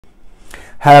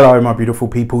Hello my beautiful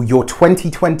people, your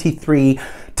 2023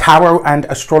 tarot and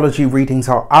astrology readings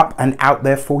are up and out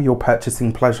there for your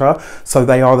purchasing pleasure. So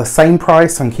they are the same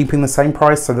price. I'm keeping the same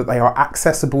price so that they are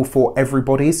accessible for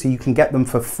everybody. So you can get them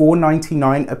for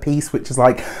 $4.99 a piece, which is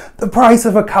like the price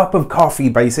of a cup of coffee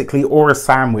basically, or a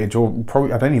sandwich, or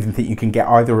probably, I don't even think you can get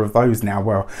either of those now.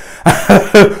 Well,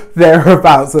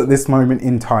 thereabouts at this moment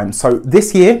in time. So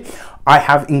this year, I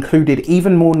have included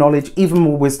even more knowledge, even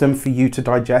more wisdom for you to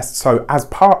digest. So as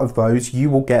part of those, you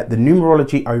will get the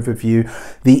numerology overview,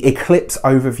 the eclipse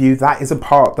overview. That is a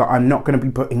part that I'm not going to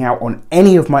be putting out on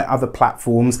any of my other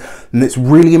platforms. And it's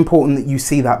really important that you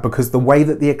see that, because the way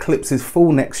that the eclipse is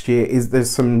full next year is there's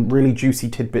some really juicy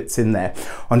tidbits in there.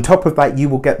 On top of that, you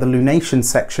will get the lunation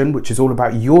section, which is all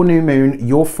about your new moon,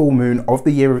 your full moon of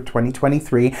the year of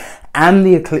 2023, and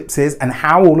the eclipses and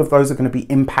how all of those are going to be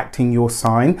impacting your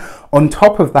sign. On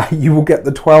top of that, you will get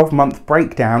the 12-month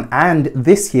breakdown, and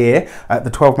this year,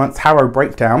 the 12-month tarot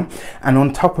breakdown. And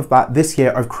on top of that, this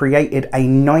year, I've created a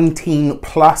 19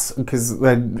 plus, because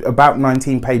they're about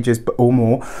 19 pages or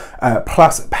more,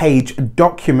 plus page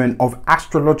document of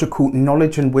astrological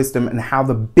knowledge and wisdom, and how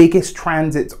the biggest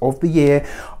transits of the year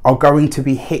are going to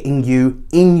be hitting you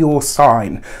in your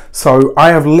sign. So I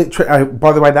have literally,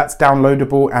 by the way, that's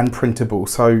downloadable and printable,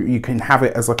 so you can have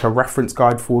it as like a reference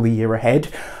guide for the year ahead.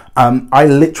 I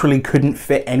literally couldn't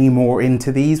fit any more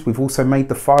into these. We've also made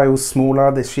the files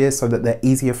smaller this year so that they're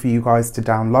easier for you guys to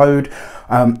download.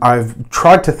 I've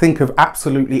tried to think of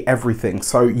absolutely everything.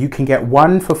 So you can get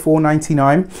one for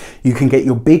 $4.99. You can get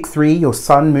your big three, your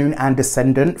sun, moon and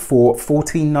descendant, for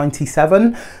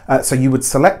 $14.97. So you would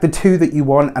select the two that you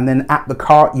want, and then at the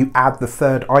cart you add the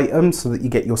third item so that you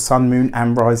get your sun, moon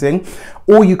and rising.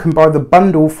 Or you can buy the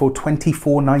bundle for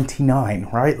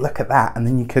 $24.99, right? Look at that. And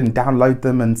then you can download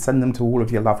them and send them to all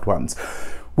of your loved ones.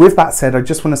 With that said, I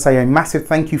just want to say a massive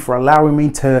thank you for allowing me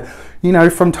to, you know,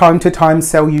 from time to time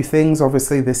sell you things.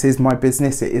 Obviously, this is my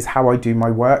business. It is how I do my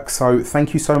work. So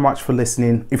thank you so much for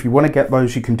listening. If you want to get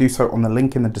those, you can do so on the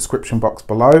link in the description box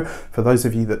below. For those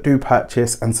of you that do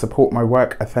purchase and support my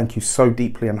work, I thank you so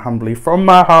deeply and humbly from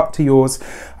my heart to yours.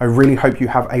 I really hope you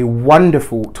have a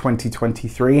wonderful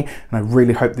 2023, and I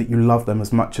really hope that you love them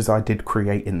as much as I did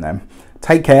creating them.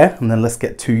 Take care, and then let's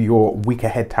get to your week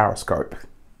ahead taroscope.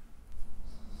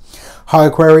 Hi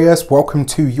Aquarius, welcome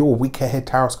to your week ahead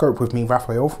taroscope with me,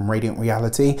 Raphael from Reydiant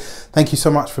Reality. Thank you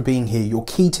so much for being here. Your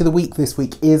key to the week this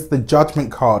week is the Judgment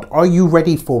card. Are you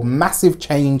ready for massive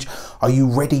change? Are you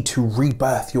ready to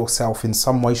rebirth yourself in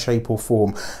some way, shape or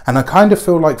form? And I kind of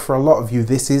feel like for a lot of you,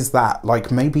 this is that.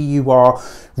 Like maybe you are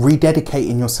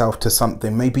rededicating yourself to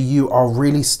something. Maybe you are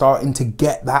really starting to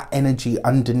get that energy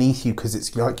underneath you, because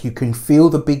it's like you can feel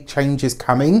the big changes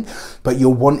coming, but you're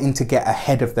wanting to get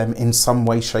ahead of them in some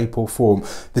way, shape or form.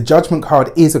 The Judgment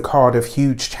card is a card of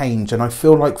huge change, and I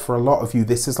feel like for a lot of you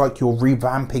this is like you're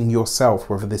revamping yourself,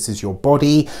 whether this is your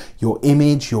body, your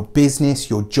image, your business,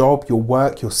 your job, your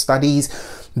work, your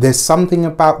studies. There's something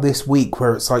about this week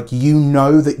where it's like you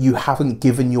know that you haven't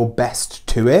given your best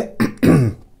to it.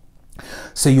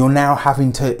 So you're now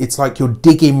having to, it's like you're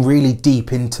digging really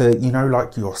deep into, you know,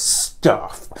 like your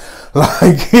stuff,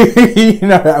 like, you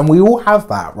know, and we all have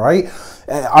that, right?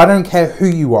 I don't care who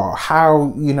you are,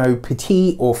 how, you know,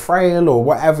 petite or frail or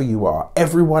whatever you are.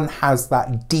 Everyone has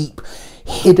that deep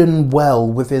hidden well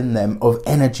within them of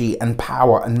energy and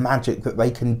power and magic that they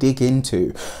can dig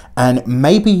into. And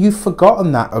maybe you've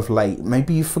forgotten that of late.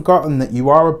 Maybe you've forgotten that you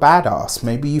are a badass.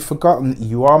 Maybe you've forgotten that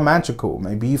you are magical.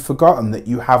 Maybe you've forgotten that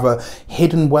you have a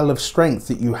hidden well of strength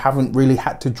that you haven't really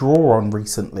had to draw on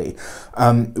recently.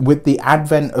 With the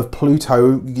advent of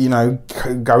Pluto, you know,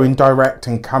 going direct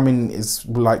and coming is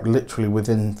like literally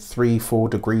within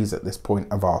 3-4 degrees at this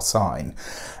point of our sign.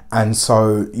 And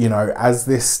so, you know, as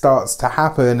this starts to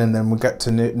happen and then we get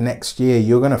to next year,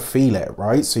 you're going to feel it,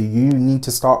 right? So you need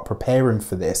to start preparing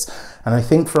for this. And I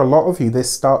think for a lot of you,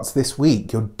 this starts this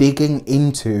week. You're digging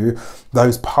into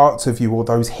those parts of you, or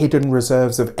those hidden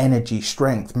reserves of energy,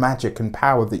 strength, magic and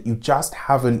power that you just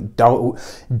haven't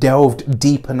delved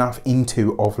deep enough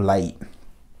into of late.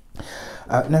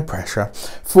 No pressure.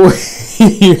 For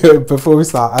you, before we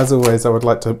start, as always, I would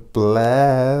like to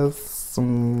bless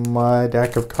my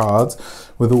deck of cards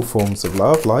with all forms of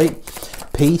love, like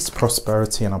peace,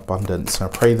 prosperity and abundance. And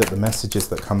I pray that the messages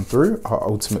that come through are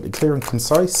ultimately clear and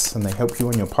concise, and they help you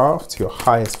on your path to your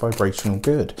highest vibrational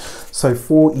good. So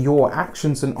for your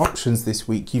actions and options this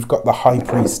week, you've got the High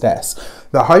Priestess.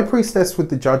 The High Priestess with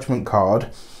the Judgment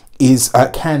card is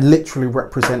can literally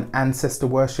represent ancestor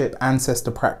worship,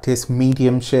 ancestor practice,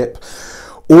 mediumship,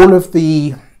 all of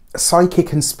the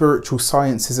psychic and spiritual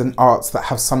sciences and arts that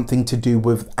have something to do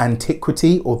with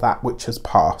antiquity or that which has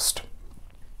passed.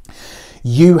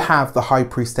 You have the High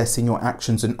Priestess in your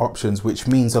actions and options, which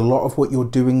means a lot of what you're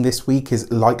doing this week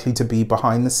is likely to be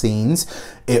behind the scenes.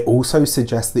 It also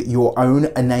suggests that your own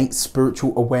innate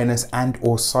spiritual awareness and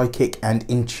or psychic and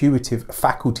intuitive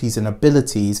faculties and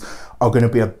abilities are going to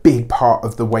be a big part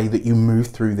of the way that you move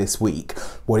through this week.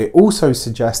 What it also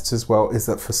suggests as well is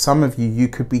that for some of you, you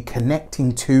could be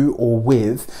connecting to or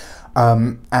with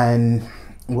and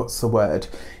what's the word?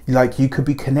 Like you could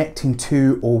be connecting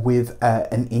to or with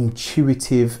an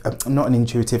intuitive, not an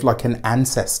intuitive, like an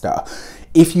ancestor.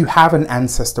 If you have an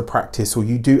ancestor practice or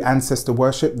you do ancestor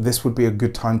worship, this would be a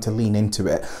good time to lean into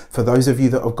it. For those of you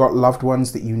that have got loved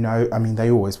ones that you know, I mean, they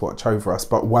always watch over us,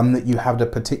 but one that you have a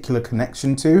particular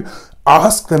connection to,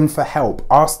 ask them for help,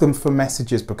 ask them for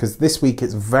messages, because this week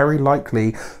it's very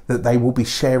likely that they will be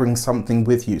sharing something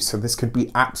with you. So this could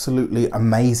be absolutely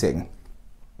amazing.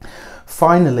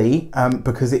 Finally,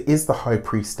 because it is the High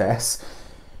Priestess,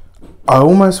 I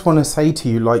almost want to say to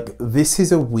you, like, this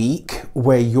is a week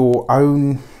where your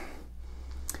own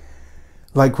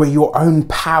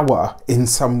power in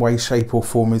some way, shape or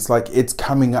form is like, it's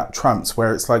coming up trumps,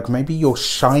 where it's like, maybe you're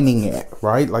shining it,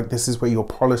 right? Like this is where you're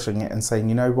polishing it and saying,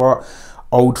 you know what,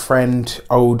 old friend,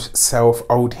 old self,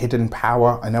 old hidden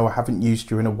power, I know I haven't used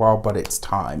you in a while, but it's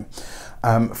time.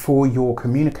 For your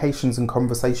communications and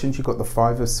conversations, you've got the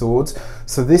Five of Swords.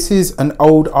 So this is an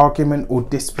old argument or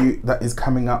dispute that is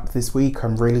coming up this week.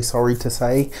 I'm really sorry to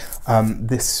say.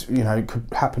 This, you know, could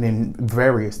happen in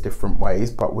various different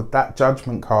ways, but with that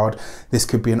Judgment card, this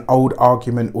could be an old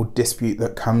argument or dispute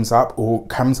that comes up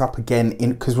again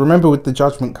because remember, with the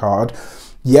Judgment card,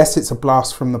 yes, it's a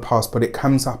blast from the past, but it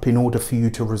comes up in order for you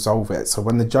to resolve it. So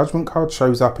when the Judgment card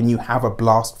shows up and you have a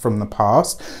blast from the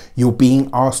past, you're being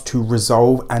asked to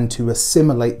resolve and to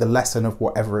assimilate the lesson of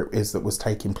whatever it is that was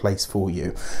taking place for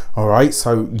you. All right,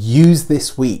 so use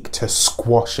this week to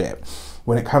squash it.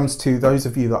 When it comes to those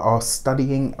of you that are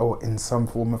studying or in some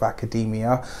form of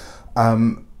academia,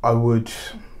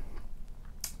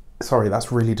 sorry,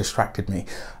 that's really distracted me.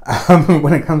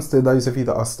 When it comes to those of you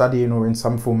that are studying or in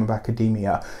some form of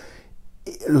academia,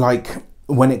 like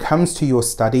when it comes to your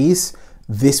studies,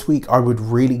 this week I would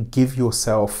really give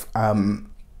yourself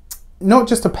not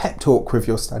just a pep talk with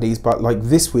your studies, but like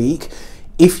this week,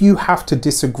 if you have to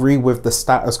disagree with the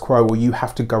status quo or you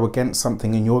have to go against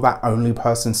something and you're that only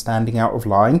person standing out of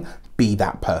line, be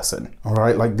that person. All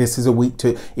right, like this is a week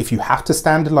to, if you have to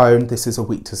stand alone, this is a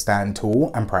week to stand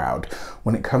tall and proud.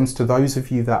 When it comes to those of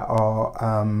you that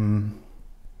are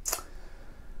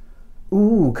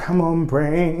ooh, come on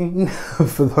brain,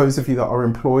 for those of you that are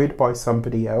employed by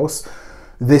somebody else,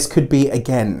 this could be,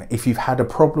 again, if you've had a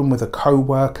problem with a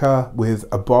co-worker, with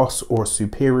a boss or a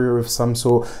superior of some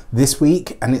sort this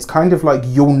week, and it's kind of like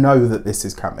you'll know that this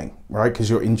is coming, right?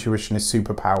 Because your intuition is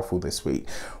super powerful this week.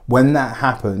 When that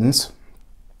happens,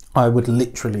 I would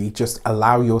literally just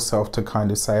allow yourself to kind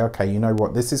of say, okay, you know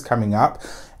what, this is coming up,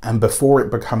 and before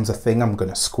it becomes a thing, I'm going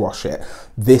to squash it.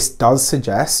 This does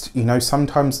suggest, you know,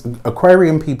 sometimes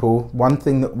Aquarian people, one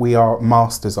thing that we are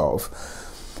masters of,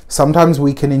 sometimes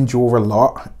we can endure a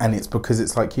lot, and it's because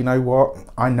it's like, you know what,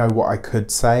 I know what I could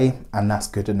say and that's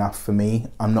good enough for me.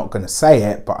 I'm not going to say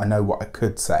it, but I know what I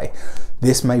could say.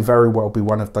 This may very well be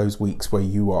one of those weeks where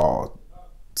you are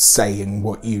saying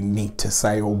what you need to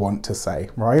say or want to say,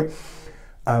 right?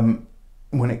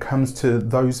 When it comes to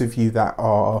those of you that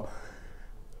are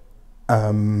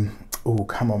oh,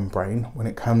 come on brain, when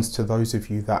it comes to those of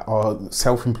you that are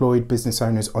self-employed business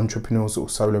owners, entrepreneurs or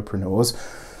solopreneurs,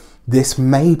 this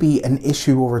may be an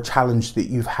issue or a challenge that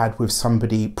you've had with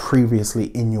somebody previously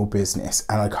in your business.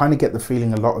 And I kind of get the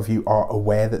feeling a lot of you are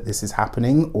aware that this is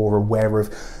happening or aware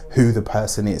of who the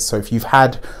person is. So if you've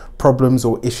had problems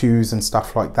or issues and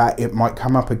stuff like that, it might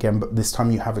come up again, but this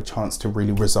time you have a chance to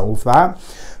really resolve that.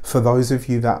 For those of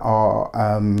you that are,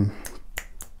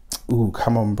 ooh,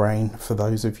 come on brain, for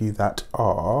those of you that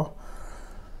are,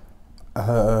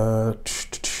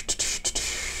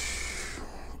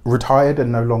 retired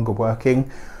and no longer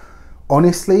working,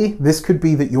 honestly, this could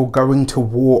be that you're going to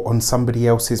war on somebody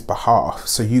else's behalf.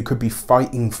 So you could be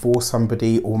fighting for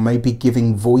somebody, or maybe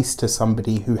giving voice to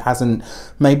somebody who hasn't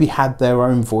maybe had their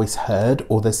own voice heard,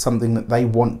 or there's something that they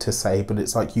want to say, but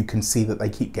it's like you can see that they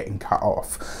keep getting cut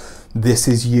off. This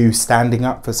is you standing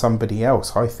up for somebody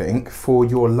else, I think. For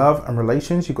your love and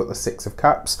relations, you've got the Six of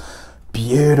Cups.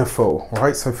 Beautiful,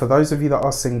 right? So for those of you that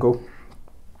are single,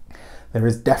 There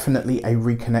is definitely a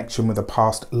reconnection with a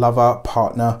past lover,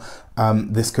 partner.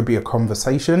 This could be a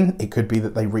conversation. It could be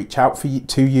that they reach out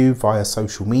to you via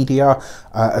social media,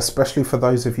 especially for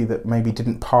those of you that maybe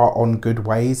didn't part on good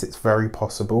ways. It's very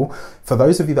possible. For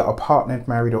those of you that are partnered,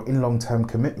 married, or in long-term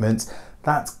commitments,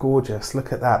 that's gorgeous.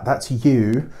 Look at that. That's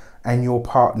you and your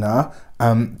partner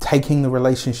taking the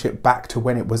relationship back to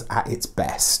when it was at its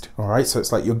best. All right, so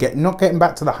it's like you're not getting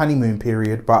back to the honeymoon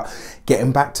period, but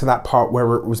getting back to that part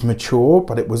where it was mature,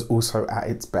 but it was also at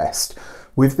its best.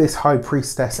 With this High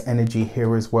Priestess energy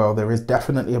here as well, there is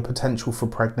definitely a potential for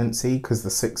pregnancy, because the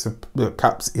Six of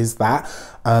Cups is that.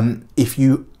 If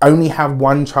you only have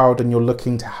one child and you're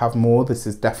looking to have more, this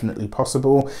is definitely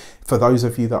possible. For those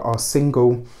of you that are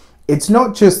single, it's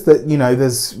not just that, you know,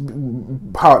 there's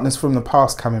partners from the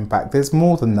past coming back. There's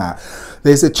more than that.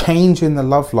 There's a change in the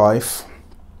love life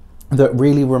that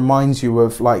really reminds you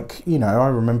of, like, you know, I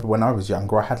remember when I was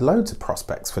younger, I had loads of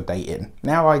prospects for dating.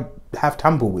 Now I have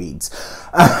tumbleweeds.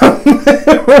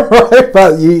 Right?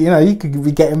 But you know, you could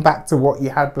be getting back to what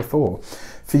you had before.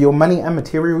 For your money and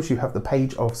materials, you have the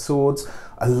Page of Swords.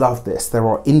 I love this. There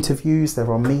are interviews,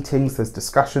 there are meetings, there's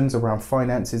discussions around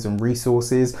finances and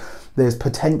resources. There's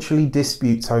potentially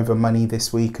disputes over money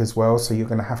this week as well, so you're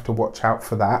going to have to watch out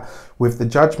for that. With the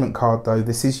Judgment card though,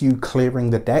 this is you clearing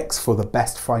the decks for the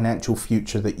best financial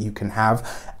future that you can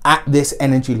have at this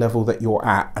energy level that you're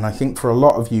at. And I think for a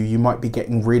lot of you, you might be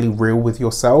getting really real with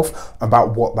yourself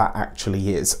about what that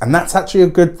actually is. And that's actually a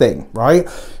good thing, right?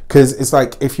 Because it's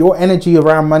like, if your energy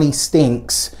around money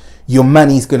stinks, your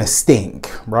money's going to stink,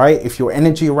 right? If your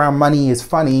energy around money is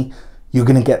funny, you're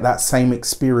going to get that same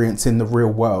experience in the real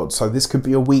world. So this could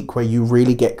be a week where you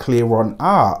really get clear on,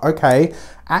 okay,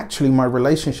 actually my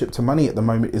relationship to money at the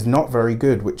moment is not very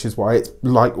good, which is why it's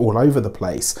like all over the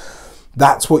place.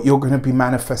 That's what you're going to be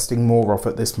manifesting more of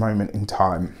at this moment in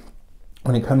time.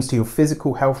 When it comes to your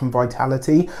physical health and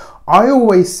vitality, I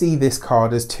always see this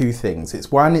card as two things.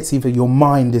 It's one, it's either your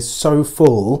mind is so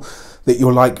full that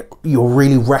you're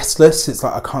really restless. It's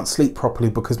like, I can't sleep properly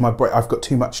because I've got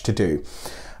too much to do.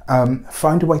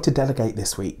 Find a way to delegate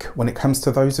this week when it comes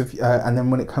to those of and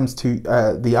then when it comes to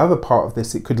the other part of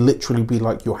this, it could literally be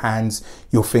like your hands,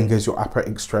 your fingers, your upper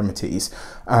extremities.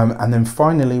 And then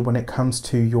finally, when it comes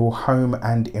to your home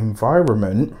and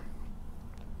environment,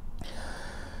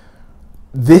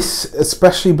 this,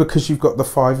 especially because you've got the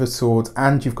Five of Swords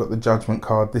and you've got the Judgment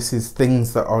card, this is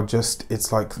things that are just,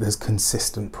 it's like there's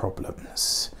consistent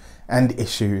problems and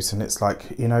issues, and it's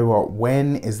like, you know what,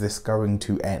 when is this going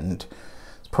to end?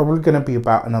 It's probably going to be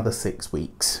about another 6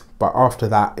 weeks, but after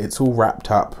that it's all wrapped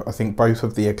up. I think both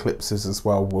of the eclipses as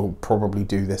well will probably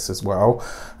do this as well.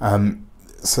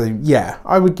 So yeah,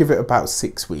 I would give it about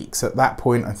 6 weeks. At that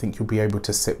point, I think you'll be able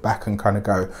to sit back and kind of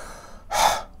go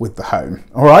with the home.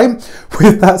 All right,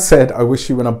 with that said, I wish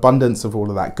you an abundance of all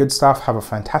of that good stuff. Have a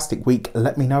fantastic week.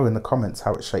 Let me know in the comments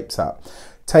how it shapes up.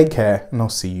 Take care, and I'll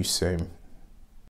see you soon.